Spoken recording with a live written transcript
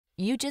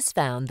You just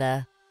found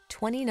the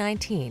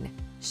 2019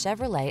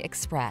 Chevrolet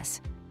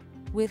Express.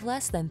 With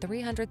less than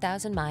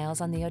 300,000 miles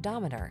on the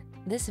odometer,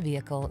 this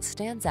vehicle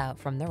stands out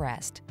from the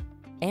rest.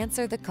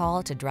 Answer the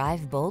call to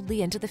drive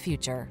boldly into the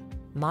future.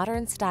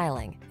 Modern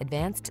styling,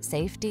 advanced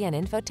safety and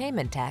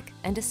infotainment tech,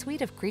 and a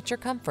suite of creature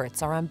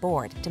comforts are on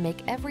board to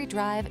make every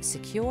drive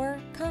secure,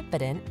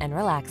 confident, and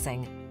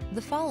relaxing.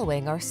 The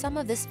following are some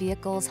of this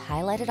vehicle's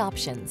highlighted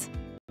options: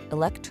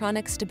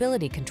 electronic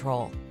stability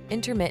control,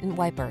 intermittent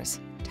wipers,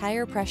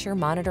 tire pressure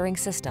monitoring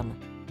system,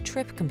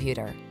 trip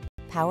computer,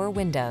 power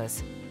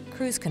windows,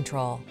 cruise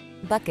control,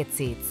 bucket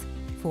seats,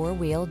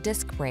 four-wheel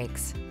disc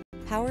brakes,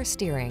 power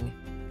steering.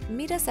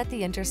 Meet us at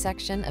the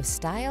intersection of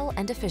style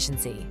and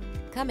efficiency.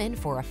 Come in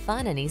for a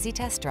fun and easy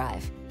test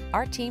drive.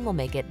 Our team will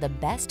make it the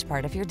best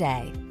part of your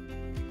day.